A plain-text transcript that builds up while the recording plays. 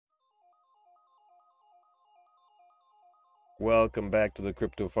Welcome back to the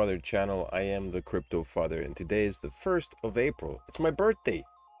Crypto Father channel. I am the Crypto Father, and today is the 1st of April. It's my birthday.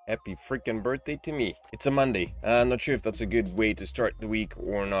 Happy freaking birthday to me. It's a Monday. I'm not sure if that's a good way to start the week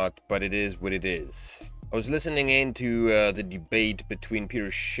or not, but it is what it is. I was listening into the debate between Peter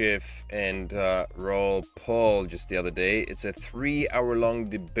Schiff and Raoul Pal just the other day. It's a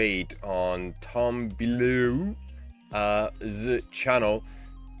 3-hour-long debate on Tom Bilew's channel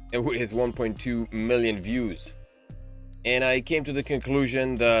with 1.2 million views. And I came to the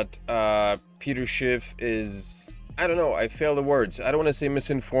conclusion that Peter Schiff is, I don't know, I fail the words. I don't want to say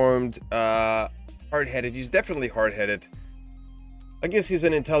misinformed, hard-headed. He's definitely hard-headed. I guess he's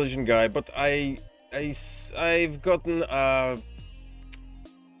an intelligent guy, but I've gotten a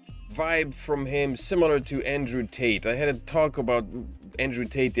vibe from him similar to Andrew Tate. I had a talk about Andrew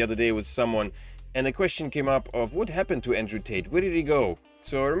Tate the other day with someone, and the question came up of what happened to Andrew Tate? Where did he go?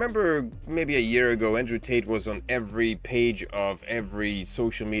 So I remember maybe a year ago, Andrew Tate was on every page of every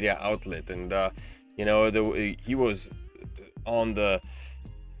social media outlet, and you know, he was on the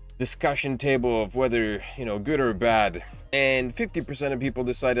discussion table of whether, you know, good or bad. And 50% of people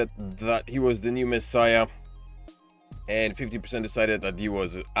decided that he was the new messiah, and 50% decided that he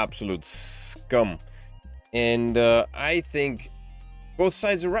was absolute scum. And I think both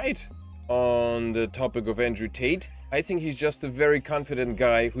sides are right on the topic of Andrew Tate. I think he's just a very confident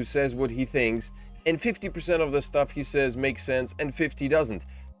guy who says what he thinks, and 50% of the stuff he says makes sense and 50 doesn't.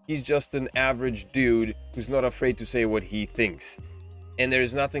 He's just an average dude who's not afraid to say what he thinks. And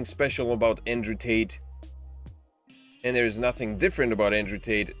there's nothing special about Andrew Tate, and there's nothing different about Andrew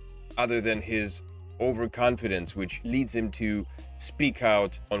Tate other than his overconfidence, which leads him to speak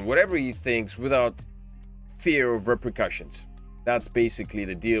out on whatever he thinks without fear of repercussions. That's basically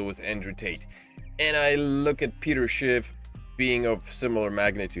the deal with Andrew Tate. And I look at Peter Schiff being of similar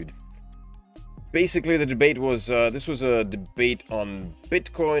magnitude. Basically, the debate was, this was a debate on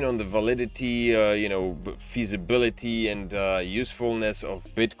Bitcoin, on the validity, you know, feasibility and usefulness of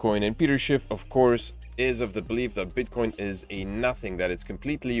Bitcoin. And Peter Schiff, of course, is of the belief that Bitcoin is a nothing, that it's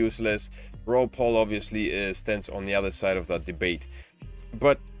completely useless. Raoul Pal obviously stands on the other side of that debate.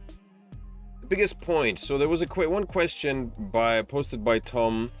 But the biggest point, so there was one question posted by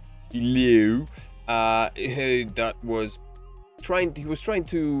Tom Bileu, that was trying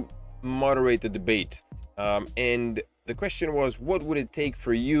to moderate the debate, and the question was, what would it take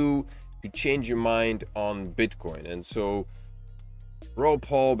for you to change your mind on Bitcoin? And so Raoul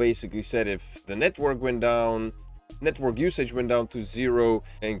Pal basically said if the network usage went down to 0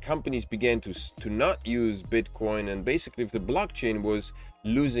 and companies began to not use Bitcoin, and basically if the blockchain was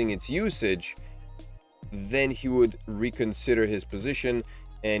losing its usage, then he would reconsider his position,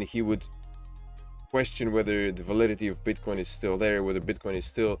 and he would question whether the validity of Bitcoin is still there, whether Bitcoin is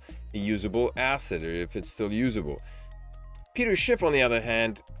still a usable asset, or if it's still usable. Peter Schiff, on the other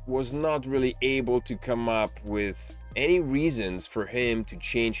hand, was not really able to come up with any reasons for him to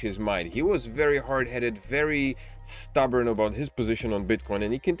change his mind. He was very hard-headed, very stubborn about his position on Bitcoin,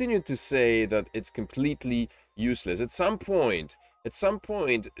 and he continued to say that it's completely useless. At some point, some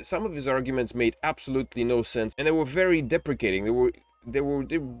of his arguments made absolutely no sense, and they were very deprecating. They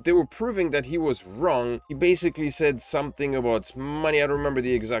were proving that he was wrong. He basically said something about money. I don't remember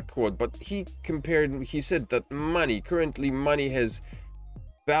the exact quote, but he said that currently money has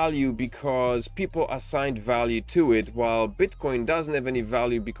value because people assigned value to it, while Bitcoin doesn't have any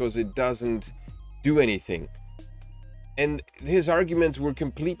value because it doesn't do anything. And his arguments were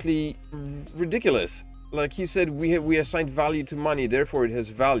completely ridiculous. Like, he said, we assigned value to money, therefore it has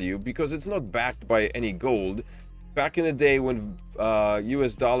value because it's not backed by any gold. Back in the day when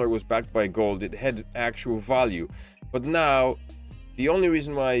US dollar was backed by gold, it had actual value. But now, the only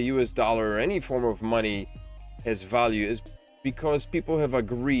reason why US dollar or any form of money has value is because people have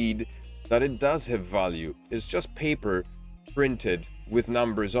agreed that it does have value. It's just paper printed with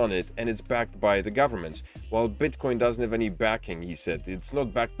numbers on it, and it's backed by the governments. While Bitcoin doesn't have any backing, he said. It's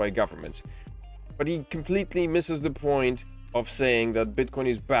not backed by governments. But he completely misses the point of saying that Bitcoin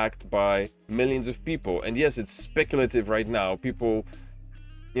is backed by millions of people. And yes, it's speculative right now. People,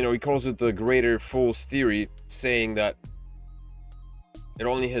 you know, he calls it the greater fool's theory, saying that it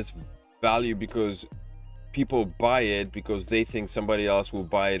only has value because people buy it because they think somebody else will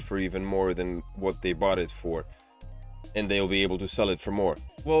buy it for even more than what they bought it for, and they'll be able to sell it for more.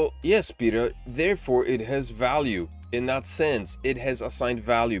 Well, yes, Peter, therefore it has value. In that sense, it has assigned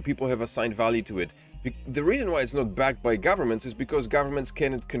value. People have assigned value to it. The reason why it's not backed by governments is because governments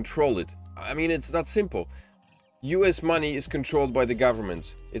cannot control it. I mean, it's that simple. US money is controlled by the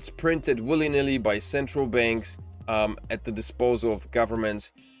governments. It's printed willy-nilly by central banks at the disposal of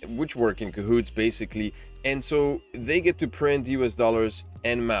governments. which work in cahoots basically, and so they get to print US dollars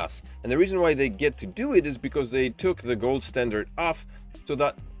en masse. And the reason why they get to do it is because they took the gold standard off, so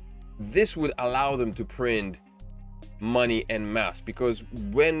that this would allow them to print money en masse. Because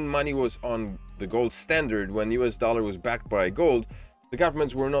when money was on the gold standard, when US dollar was backed by gold, the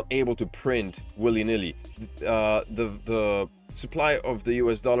governments were not able to print willy-nilly. The supply of the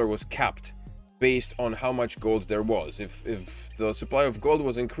US dollar was capped based on how much gold there was. If the supply of gold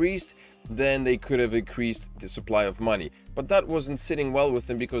was increased, then they could have increased the supply of money. But that wasn't sitting well with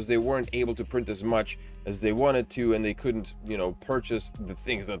them, because they weren't able to print as much as they wanted to, and they couldn't, you know, purchase the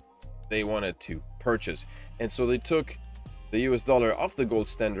things that they wanted to purchase. And so they took the US dollar off the gold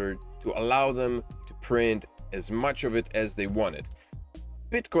standard to allow them to print as much of it as they wanted.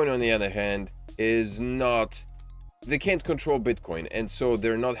 Bitcoin, on the other hand, is not, they can't control Bitcoin, and so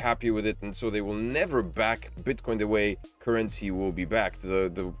they're not happy with it, and so they will never back Bitcoin the way currency will be backed,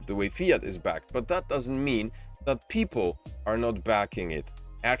 the way fiat is backed. But that doesn't mean that people are not backing it.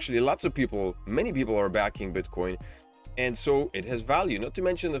 Actually, lots of people, many people are backing Bitcoin, and so it has value. Not to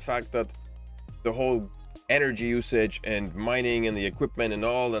mention the fact that the whole energy usage and mining and the equipment and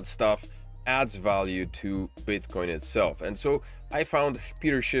all that stuff adds value to Bitcoin itself. And so I found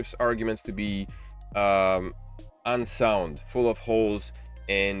Peter Schiff's arguments to be unsound, full of holes,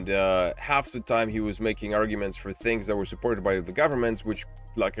 and half the time he was making arguments for things that were supported by the governments, which,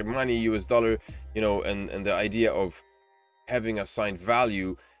 like a money, US dollar, you know, and the idea of having assigned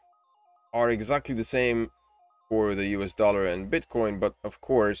value, are exactly the same for the US dollar and Bitcoin. But of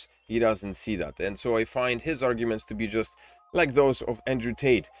course he doesn't see that, and so I find his arguments to be just like those of Andrew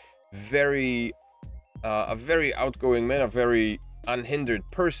Tate. A very outgoing man, a very unhindered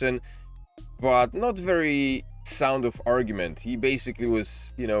person, but not very sound of argument. He basically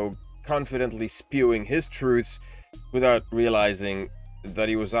was, you know, confidently spewing his truths without realizing that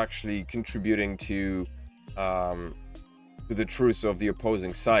he was actually contributing to the truths of the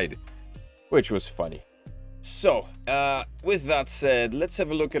opposing side, which was funny. So with that said, let's have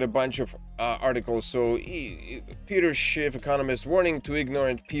a look at a bunch of articles. So Peter Schiff, economist, warning to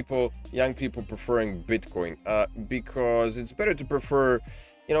ignorant people, young people preferring Bitcoin, because it's better to prefer,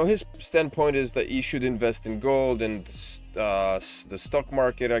 you know, his standpoint is that you should invest in gold and the stock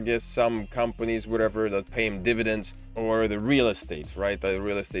market, I guess, some companies, whatever, that pay him dividends, or the real estate, right, the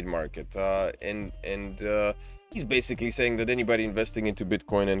real estate market, and he's basically saying that anybody investing into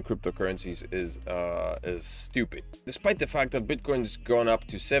Bitcoin and cryptocurrencies is stupid. Despite the fact that Bitcoin's gone up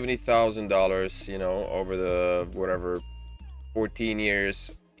to $70,000, you know, over the whatever 14 years,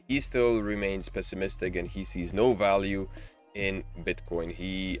 he still remains pessimistic, and he sees no value in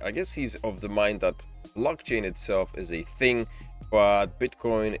Bitcoin. I guess he's of the mind that blockchain itself is a thing, but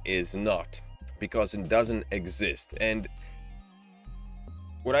Bitcoin is not, because it doesn't exist. And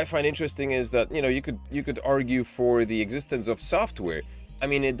what I find interesting is that, you know, you could argue for the existence of software. I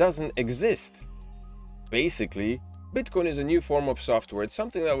mean, it doesn't exist. Basically, Bitcoin is a new form of software. It's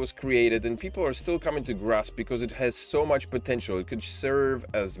something that was created, and people are still coming to grasp because it has so much potential. It could serve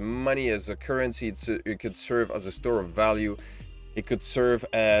as money, as a currency. It could serve as a store of value. It could serve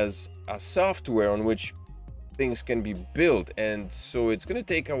as a software on which things can be built. And so it's going to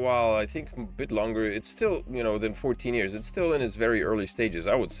take a while, I think a bit longer. It's still, you know, than 14 years. It's still in its very early stages,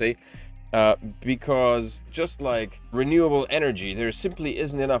 I would say, because just like renewable energy, there simply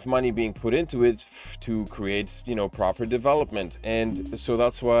isn't enough money being put into it to create, you know, proper development. And so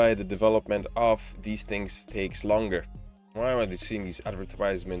that's why the development of these things takes longer. Why am I seeing these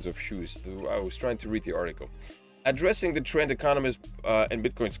advertisements of shoes? I was trying to read the article. Addressing the trend, economist and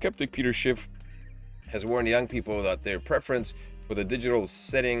Bitcoin skeptic Peter Schiff has warned young people that their preference for the digital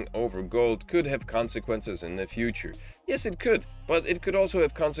setting over gold could have consequences in the future. Yes, it could, but it could also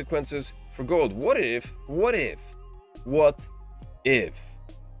have consequences for gold. What if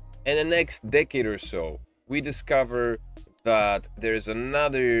in the next decade or so we discover that there's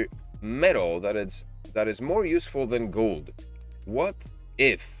another metal that is more useful than gold? What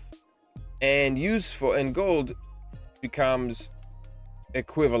if? And gold becomes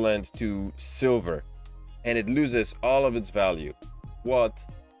equivalent to silver, and it loses all of its value. What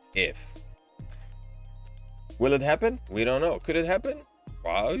if? Will it happen? We don't know. Could it happen?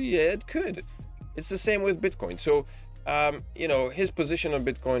 Well, yeah, it could. It's the same with Bitcoin. So, you know, his position on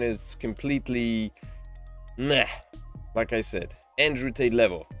Bitcoin is completely meh. Like I said, Andrew Tate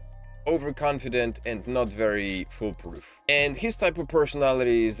level. Overconfident and not very foolproof. And his type of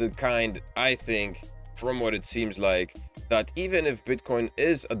personality is the kind, I think, from what it seems like, that even if Bitcoin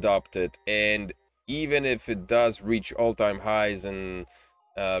is adopted, and even if it does reach all-time highs, and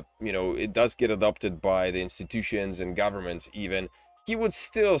you know, it does get adopted by the institutions and governments even, he would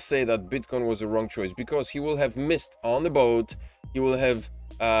still say that Bitcoin was a wrong choice because he will have missed on the boat. He will have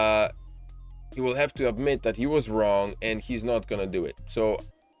to admit that he was wrong, and he's not gonna do it. So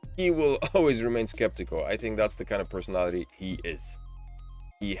he will always remain skeptical. I think that's the kind of personality he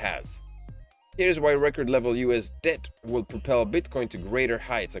has. Here's why record level US debt will propel Bitcoin to greater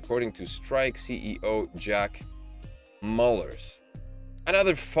heights, according to Strike CEO Jack Mallers.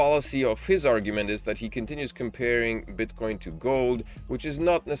 Another fallacy of his argument is that he continues comparing Bitcoin to gold, which is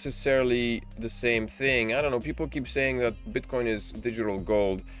not necessarily the same thing. I don't know, people keep saying that Bitcoin is digital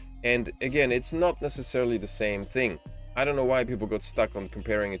gold, and again, it's not necessarily the same thing. I don't know why people got stuck on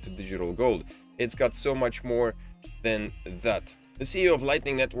comparing it to digital gold. It's got so much more than that. The CEO of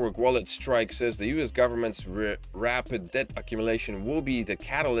Lightning Network Wallet Strike says the US government's rapid debt accumulation will be the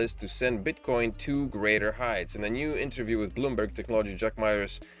catalyst to send Bitcoin to greater heights. In a new interview with Bloomberg Technology, Jack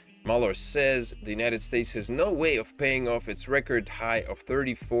Mallers says the United States has no way of paying off its record high of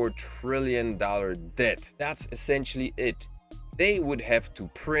 $34 trillion debt. That's essentially it. They would have to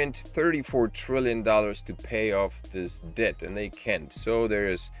print $34 trillion to pay off this debt, and they can't. So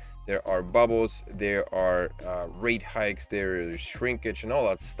there are bubbles, there are rate hikes, there is shrinkage and all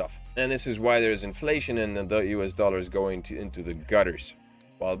that stuff. And this is why there's inflation and the US dollar is going into the gutters.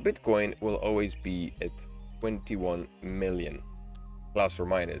 While Bitcoin will always be at 21 million, plus or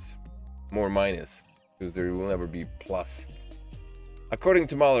minus, more minus, because there will never be plus. According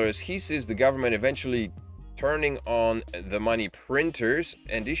to Mallers, he sees the government eventually turning on the money printers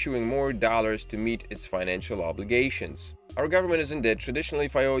and issuing more dollars to meet its financial obligations. Our government is in debt. Traditionally,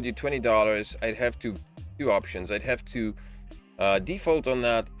 if I owed you $20, I'd have two options. I'd have to default on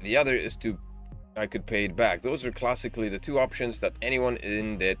that. The other is I could pay it back. Those are classically the two options that anyone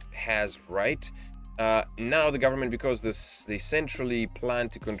in debt has, right? Now the government, because they centrally plan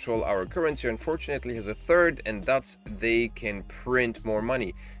to control our currency, unfortunately has a third, and that's they can print more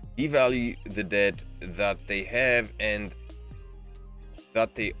money, devalue the debt that they have and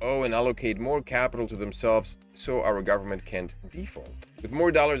that they owe, and allocate more capital to themselves so our government can't default. With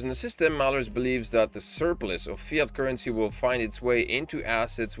more dollars in the system, Mallers believes that the surplus of fiat currency will find its way into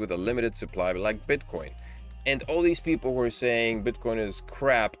assets with a limited supply like Bitcoin. And all these people who are saying Bitcoin is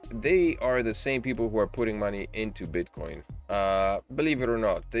crap, they are the same people who are putting money into Bitcoin. Believe it or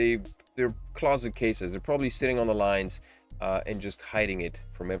not, they're closet cases. They're probably sitting on the lines and just hiding it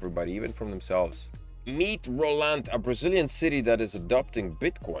from everybody, even from themselves. Meet Rolante, a Brazilian city that is adopting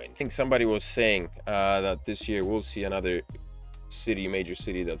Bitcoin. I think somebody was saying that this year we'll see another major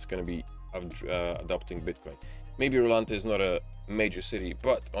city that's going to be adopting Bitcoin. Maybe Rolante is not a major city,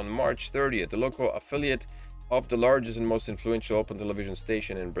 but on March 30th, the local affiliate of the largest and most influential open television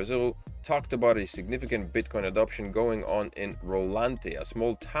station in Brazil talked about a significant Bitcoin adoption going on in Rolante, a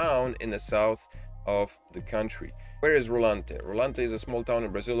small town in the south of the country. Where is Rolante? Rolante is a small town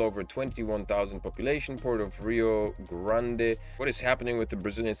in Brazil, over 21,000 population, port of Rio Grande. What is happening with the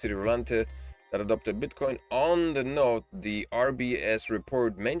Brazilian city Rolante that adopted Bitcoin? On the note, the RBS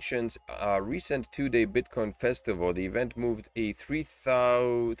report mentions a recent two-day Bitcoin festival. The event moved a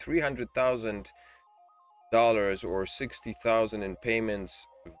 $300,000 or $60,000 in payments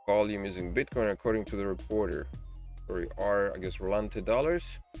volume using Bitcoin, according to the reporter. Sorry, I guess Rolante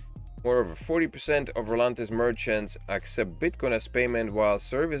dollars. Moreover, 40% of Rolante's merchants accept Bitcoin as payment, while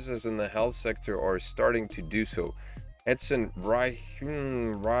services in the health sector are starting to do so. Edson Reichert,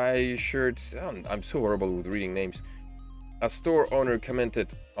 I'm so horrible with reading names. A store owner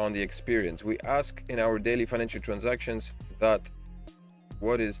commented on the experience. We ask in our daily financial transactions that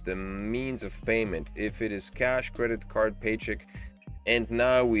what is the means of payment, if it is cash, credit card, paycheck, and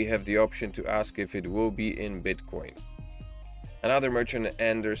now we have the option to ask if it will be in Bitcoin. Another merchant,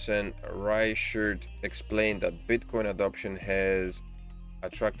 Anderson Reichert, explained that Bitcoin adoption has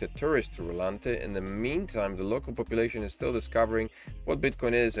attracted tourists to Rolante. In the meantime, the local population is still discovering what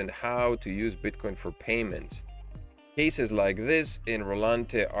Bitcoin is and how to use Bitcoin for payments. Cases like this in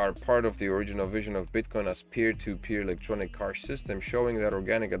Rolante are part of the original vision of Bitcoin as peer-to-peer electronic cash system, showing that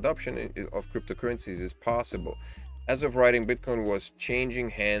organic adoption of cryptocurrencies is possible. As of writing, Bitcoin was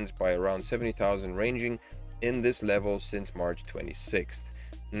changing hands by around 70,000, ranging in this level since March 26th.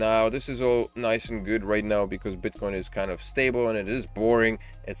 Now, this is all nice and good right now because Bitcoin is kind of stable and it is boring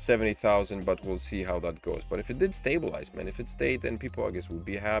at 70,000, but we'll see how that goes. But if it did stabilize, man, if it stayed, then people, I guess, would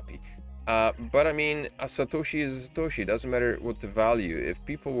be happy. But I mean, a Satoshi is a Satoshi. It doesn't matter what the value. If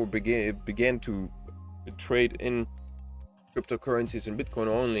people will began to trade in cryptocurrencies and Bitcoin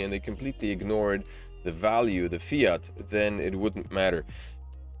only, and they completely ignored the value, the fiat, then it wouldn't matter.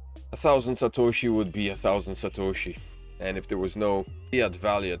 1,000 Satoshi would be 1,000 Satoshi, and if there was no fiat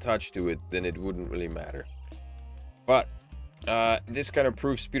value attached to it, then it wouldn't really matter. But This kind of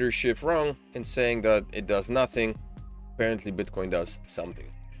proves Peter Schiff wrong in saying that it does nothing. Apparently, Bitcoin does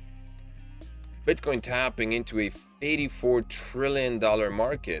something. Bitcoin tapping into a $84 trillion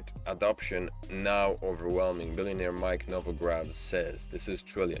market. Adoption now overwhelming. Billionaire Mike Novogratz says. This is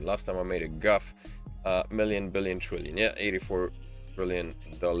trillion. Last time I made a guff. Million, billion, trillion. Yeah, 84 trillion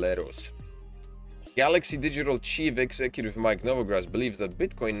dollars. Galaxy Digital Chief Executive Mike Novogratz believes that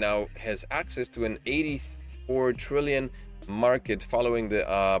Bitcoin now has access to an 84 trillion market following the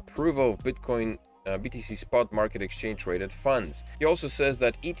approval of Bitcoin BTC spot market exchange traded funds. He also says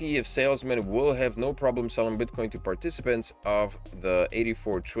that ETF salesmen will have no problem selling Bitcoin to participants of the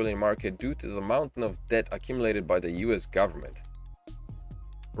 84 trillion market due to the mountain of debt accumulated by the US government.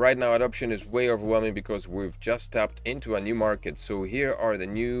 Right now, adoption is way overwhelming because we've just tapped into a new market. So here are the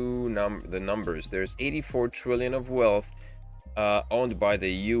new numbers. There's 84 trillion of wealth owned by the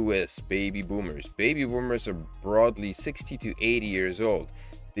US baby boomers. Baby boomers are broadly 60 to 80 years old.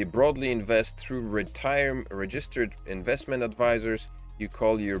 They broadly invest through registered investment advisors. You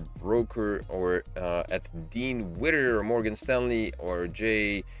call your broker or at Dean Witter or Morgan Stanley or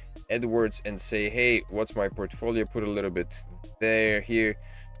Jay Edwards and say, hey, what's my portfolio? Put a little bit here.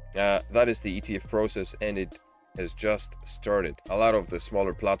 That is the ETF process, and it has just started. A lot of the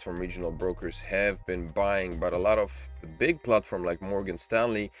smaller platform regional brokers have been buying, but a lot of the big platform like Morgan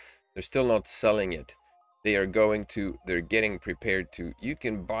Stanley, they're still not selling it. They're getting prepared to. You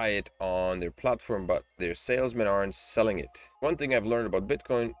can buy it on their platform, but their salesmen aren't selling it. One thing I've learned about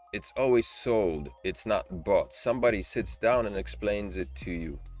Bitcoin, it's always sold. It's not bought. Somebody sits down and explains it to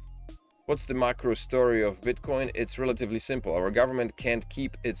you. What's the macro story of Bitcoin? It's relatively simple. Our government can't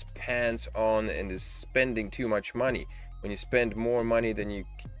keep its pants on and is spending too much money. When you spend more money than you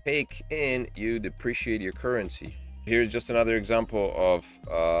take in, you depreciate your currency. Here's just another example of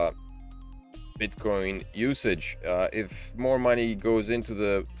Bitcoin usage. If more money goes into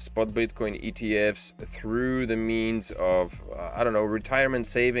the spot Bitcoin ETFs through the means of, I don't know, retirement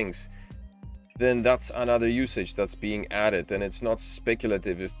savings, then that's another usage that's being added, and it's not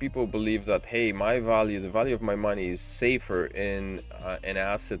speculative. If people believe that, hey, the value of my money is safer in an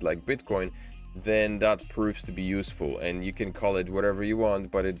asset like Bitcoin, then that proves to be useful, and you can call it whatever you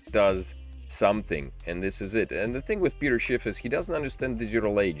want, but it does something, and this is it. And the thing with Peter Schiff is he doesn't understand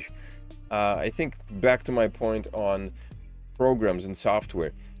digital age. I think back to my point on programs and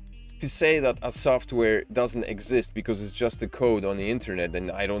software. To say that a software doesn't exist because it's just a code on the internet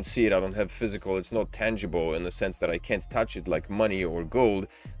and I don't see it, I don't have physical, it's not tangible in the sense that I can't touch it like money or gold,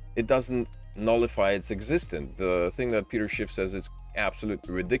 it doesn't nullify its existence. The thing that Peter Schiff says is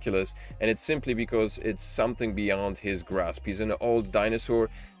absolutely ridiculous, and it's simply because it's something beyond his grasp. He's an old dinosaur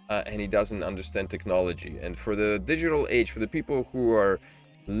and he doesn't understand technology. And for the digital age, for the people who are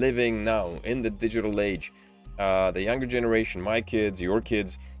living now in the digital age, the younger generation, my kids, your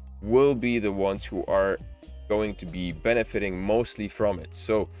kids, will be the ones who are going to be benefiting mostly from it.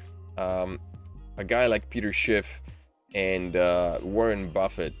 So a guy like Peter Schiff and Warren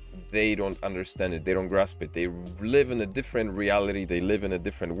Buffett, they don't understand it, they don't grasp it. They live in a different reality, they live in a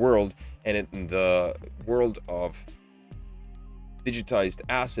different world, and in the world of digitized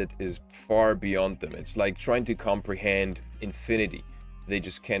asset is far beyond them. It's like trying to comprehend infinity. They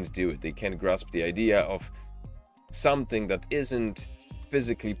just can't do it. They can't grasp the idea of something that isn't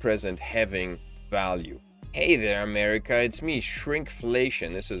physically present having value. Hey there, America, it's me,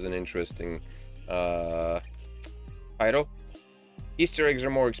 Shrinkflation. This is an interesting title. Easter eggs are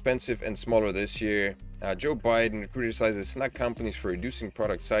more expensive and smaller this year. Joe Biden criticizes snack companies for reducing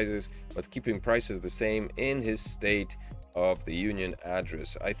product sizes but keeping prices the same in his State of the Union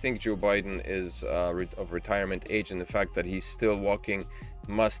address. I think Joe Biden is of retirement age, and the fact that he's still walking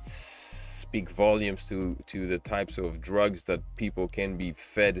must speak volumes to the types of drugs that people can be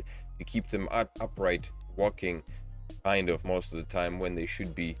fed to keep them upright walking kind of most of the time, when they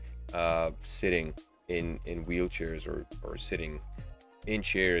should be sitting in wheelchairs or sitting in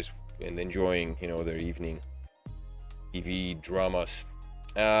chairs and enjoying, you know, their evening TV dramas.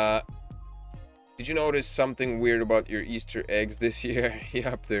 Did you notice something weird about your Easter eggs this year?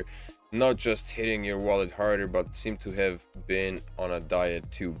 Yep, they're not just hitting your wallet harder, but seem to have been on a diet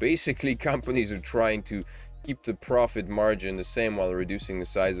too. Basically, companies are trying to keep the profit margin the same while reducing the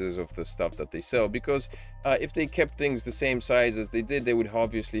sizes of the stuff that they sell, because if they kept things the same size as they did, they would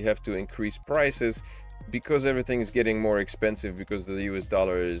obviously have to increase prices, because everything is getting more expensive, because the US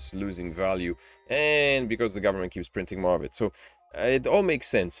dollar is losing value, and because the government keeps printing more of it. So it all makes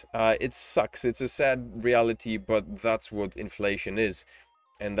sense. It sucks, it's a sad reality, but that's what inflation is,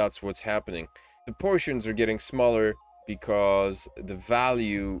 and that's what's happening. The portions are getting smaller because the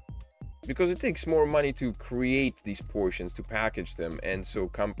value because it takes more money to create these portions, to package them. And so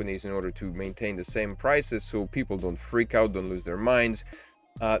companies, in order to maintain the same prices so people don't freak out, don't lose their minds,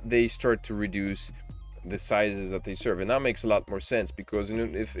 they start to reduce the sizes that they serve. And that makes a lot more sense, because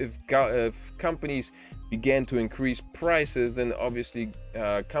if companies began to increase prices, then obviously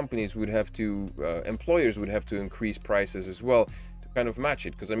companies would have to, employers would have to increase prices as well to kind of match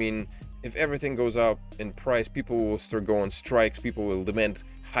it. Because I mean, if everything goes up in price, people will start going on strikes, people will demand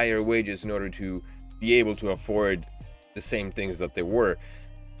higher wages in order to be able to afford the same things that they were.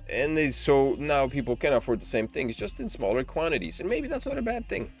 And so now people can afford the same things, just in smaller quantities. And maybe that's not a bad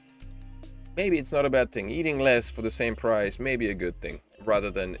thing. Maybe it's not a bad thing. Eating less for the same price may be a good thing,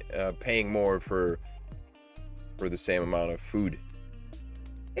 rather than paying more for the same amount of food.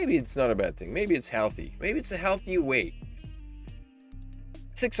 Maybe it's not a bad thing. Maybe it's healthy. Maybe it's a healthy way.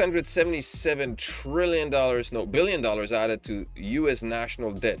 $677 trillion, no, billion dollars added to US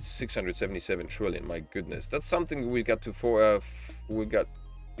national debt. 677 trillion, my goodness. That's something we got to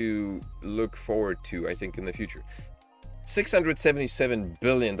look forward to, I think, in the future. $677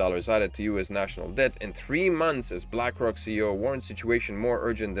 billion added to US national debt in 3 months, as BlackRock CEO warned situation more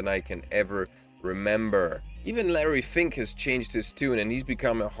urgent than I can ever remember. Even Larry Fink has changed his tune, and he's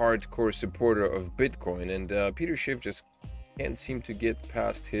become a hardcore supporter of Bitcoin, and Peter Schiff just can't seem to get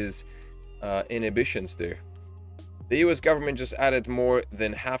past his inhibitions there. The US government just added more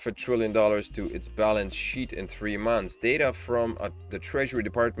than $500 billion to its balance sheet in 3 months. Data from the Treasury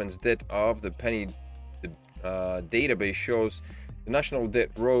Department's debt of the penny database shows the national debt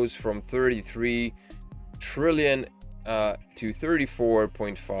rose from 33 trillion to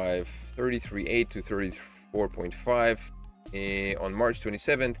 34.5, 33.8 to 34.5 on March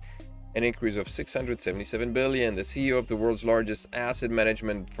 27th, an increase of 677 billion. The CEO of the world's largest asset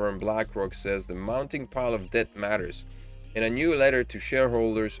management firm, BlackRock, says the mounting pile of debt matters. In a new letter to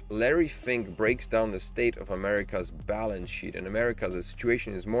shareholders, Larry Fink breaks down the state of America's balance sheet. In America, the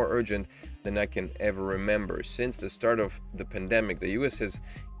situation is more urgent than I can ever remember. Since the start of the pandemic, the US has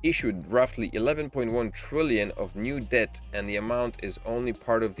issued roughly 11.1 trillion of new debt, and the amount is only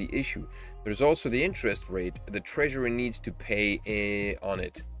part of the issue. There's also the interest rate the Treasury needs to pay on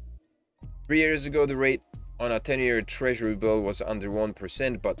it. 3 years ago, the rate on a 10-year Treasury bill was under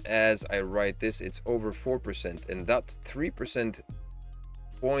 1%, but as I write this, it's over 4%, and that 3%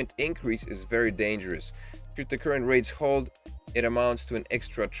 point increase is very dangerous. Should the current rates hold, it amounts to an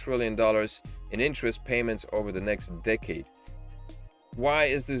extra $1 trillion in interest payments over the next decade. Why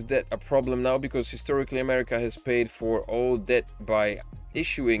is this debt a problem now? Because historically America has paid for old debt by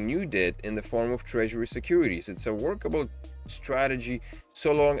issuing new debt in the form of Treasury securities. It's a workable strategy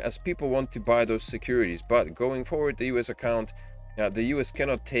so long as people want to buy those securities, but going forward, the US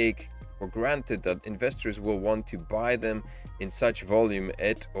cannot take for granted that investors will want to buy them in such volume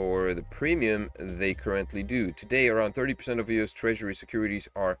at or the premium they currently do. Today, around 30% of US Treasury securities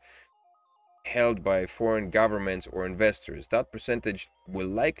are held by foreign governments or investors. That percentage will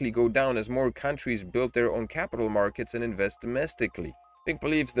likely go down as more countries build their own capital markets and invest domestically. Fink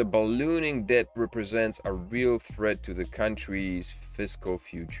believes the ballooning debt represents a real threat to the country's fiscal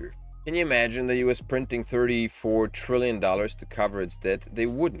future. Can you imagine the US printing $34 trillion to cover its debt? They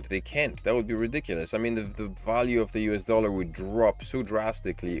wouldn't. They can't. That would be ridiculous. I mean, the value of the US dollar would drop so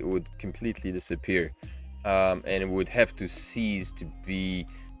drastically, it would completely disappear. And it would have to cease to be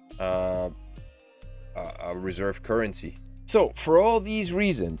a reserve currency. So, for all these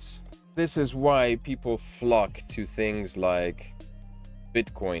reasons, this is why people flock to things like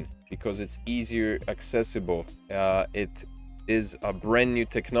Bitcoin, because it's easier accessible. It is a brand new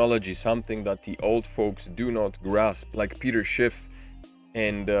technology, something that the old folks do not grasp, like Peter Schiff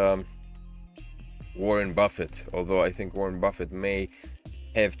and Warren Buffett, although I think Warren Buffett may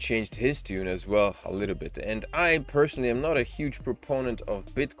have changed his tune as well a little bit. And I personally am not a huge proponent of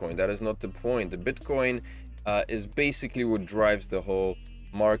Bitcoin. That is not the point. The Bitcoin is basically what drives the whole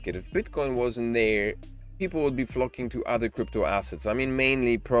market. If Bitcoin wasn't there, people would be flocking to other crypto assets. I mean,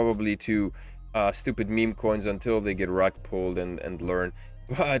 mainly probably to stupid meme coins until they get rug pulled and learn.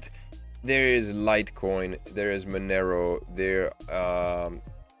 But there is Litecoin, there is Monero, there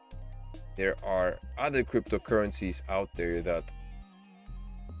are other cryptocurrencies out there that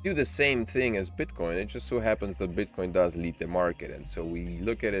do the same thing as Bitcoin. It just so happens that Bitcoin does lead the market, and so we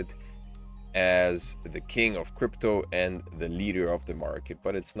look at it as the king of crypto and the leader of the market,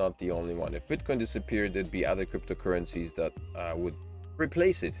 but it's not the only one. If Bitcoin disappeared, there'd be other cryptocurrencies that would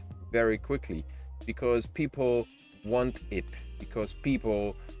replace it very quickly, because people want it, because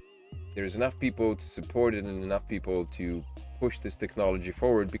there's enough people to support it and enough people to push this technology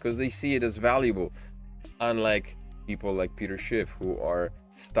forward, because they see it as valuable, unlike people like Peter Schiff who are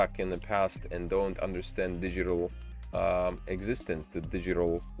stuck in the past and don't understand digital existence, the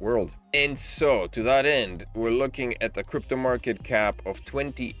digital world. And so to that end, we're looking at the crypto market cap of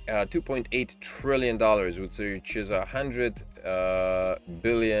 $2.8 trillion, which is 100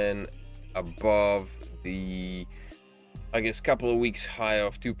 billion above the, I guess, couple of weeks high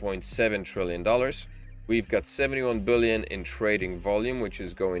of $2.7 trillion. We've got 71 billion in trading volume, which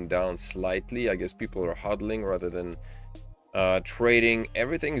is going down slightly. I guess people are hodling rather than trading.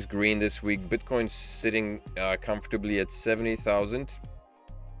 Everything's green this week. Bitcoin's sitting comfortably at 70,000.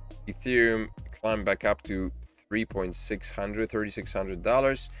 Ethereum climbed back up to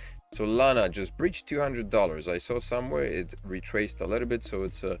 $3,600. Solana just breached $200. I saw somewhere it retraced a little bit, so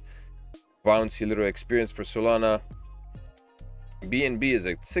it's a bouncy little experience for Solana. BNB is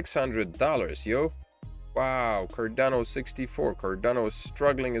at $600, yo. Wow. Cardano 64. Cardano is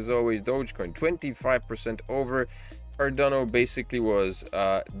struggling as always. Dogecoin 25% over. Cardano basically was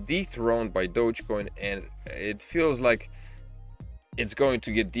dethroned by Dogecoin, and it feels like it's going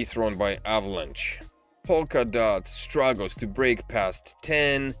to get dethroned by Avalanche. Polkadot struggles to break past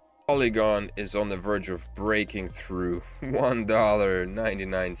 10. Polygon is on the verge of breaking through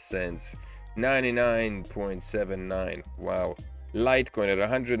 $1.99, 99.79. Wow. Litecoin at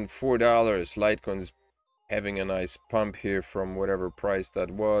 $104. Litecoin's having a nice pump here from whatever price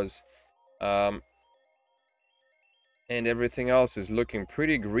that was. And everything else is looking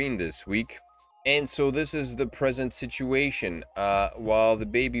pretty green this week. And so this is the present situation. While the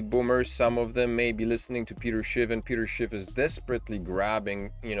baby boomers, some of them may be listening to Peter Schiff, and Peter Schiff is desperately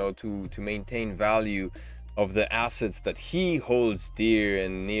grabbing, you know, to maintain value of the assets that he holds dear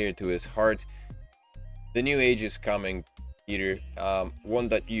and near to his heart. The new age is coming, Peter. One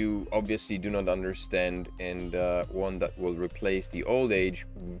that you obviously do not understand, and one that will replace the old age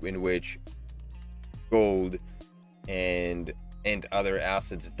in which gold and other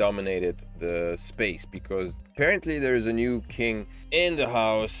assets dominated the space, because apparently there's a new king in the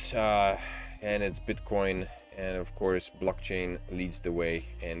house, and it's Bitcoin, and of course blockchain leads the way,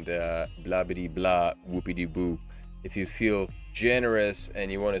 and blah bitty blah whoopity boo. If you feel generous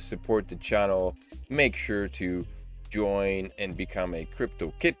and you want to support the channel, make sure to join and become a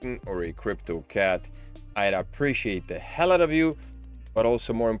crypto kitten or a crypto cat. I'd appreciate the hell out of you. But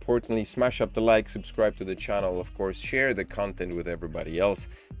also, more importantly, smash up the like, subscribe to the channel, of course, share the content with everybody else,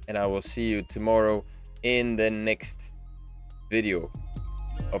 and I will see you tomorrow in the next video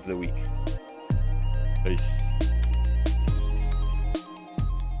of the week. Peace.